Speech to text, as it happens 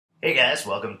Hey guys,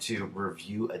 welcome to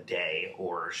Review a Day,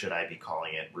 or should I be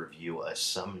calling it Review a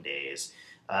Some Days?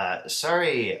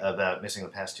 Sorry about missing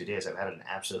the past 2 days. I've had an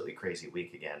absolutely crazy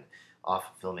week again, off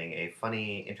filming a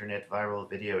funny internet viral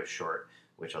video short,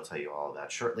 which I'll tell you all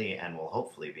about shortly, and will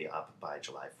hopefully be up by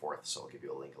July 4th, so I'll give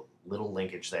you a little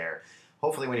linkage there.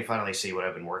 Hopefully when you finally see what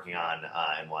I've been working on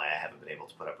and why I haven't been able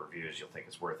to put up reviews, you'll think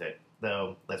it's worth it,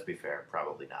 though, let's be fair,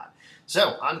 probably not.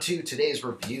 So, on to today's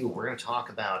review. We're going to talk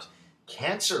about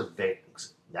Cancer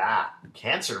Vixen,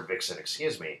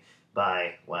 excuse me,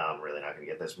 by, well, I'm really not going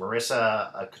to get this,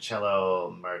 Marisa,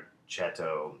 Acocella,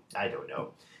 Marchetto, I don't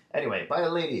know. Anyway, by a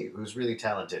lady who's really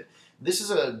talented. This is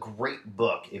a great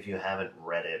book if you haven't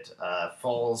read it.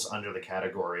 Falls under the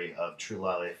category of true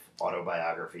life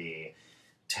autobiography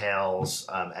tales.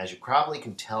 As you probably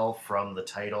can tell from the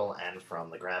title and from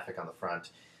the graphic on the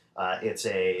front, it's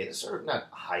a sort of not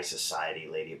high society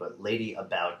lady, but lady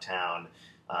about town.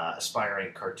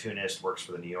 Aspiring cartoonist, works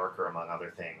for the New Yorker, among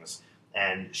other things,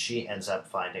 and she ends up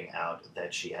finding out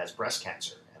that she has breast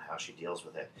cancer and how she deals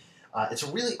with it. It's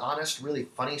a really honest, really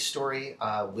funny story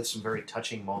with some very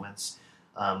touching moments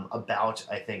about,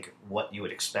 I think, what you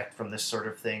would expect from this sort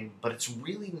of thing, but it's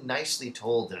really nicely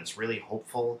told and it's really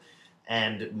hopeful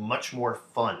and much more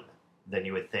fun than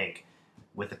you would think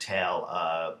with a tale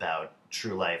about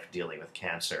true life dealing with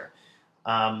cancer.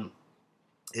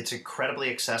 It's incredibly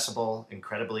accessible,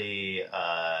 incredibly,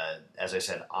 as I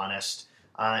said, honest,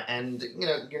 and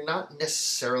you're not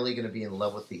necessarily going to be in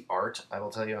love with the art. I will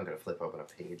tell you. I'm going to flip open a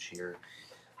page here.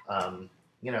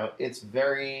 It's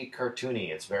very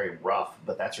cartoony. It's very rough,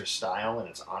 but that's her style, and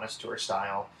it's honest to her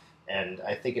style, and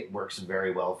I think it works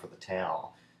very well for the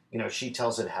tale. She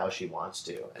tells it how she wants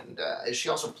to, and she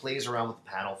also plays around with the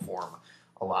panel form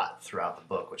a lot throughout the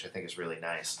book, which I think is really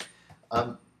nice.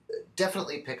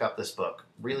 Definitely pick up this book.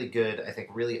 Really good, I think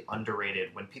really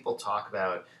underrated. When people talk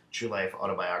about true life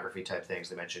autobiography type things,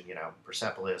 they mention,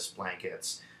 Persepolis,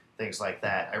 blankets, things like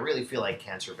that. I really feel like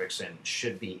Cancer Vixen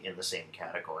should be in the same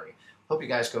category. Hope you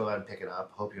guys go out and pick it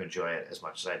up. Hope you enjoy it as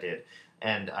much as I did.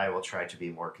 And I will try to be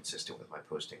more consistent with my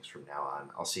postings from now on.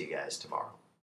 I'll see you guys tomorrow.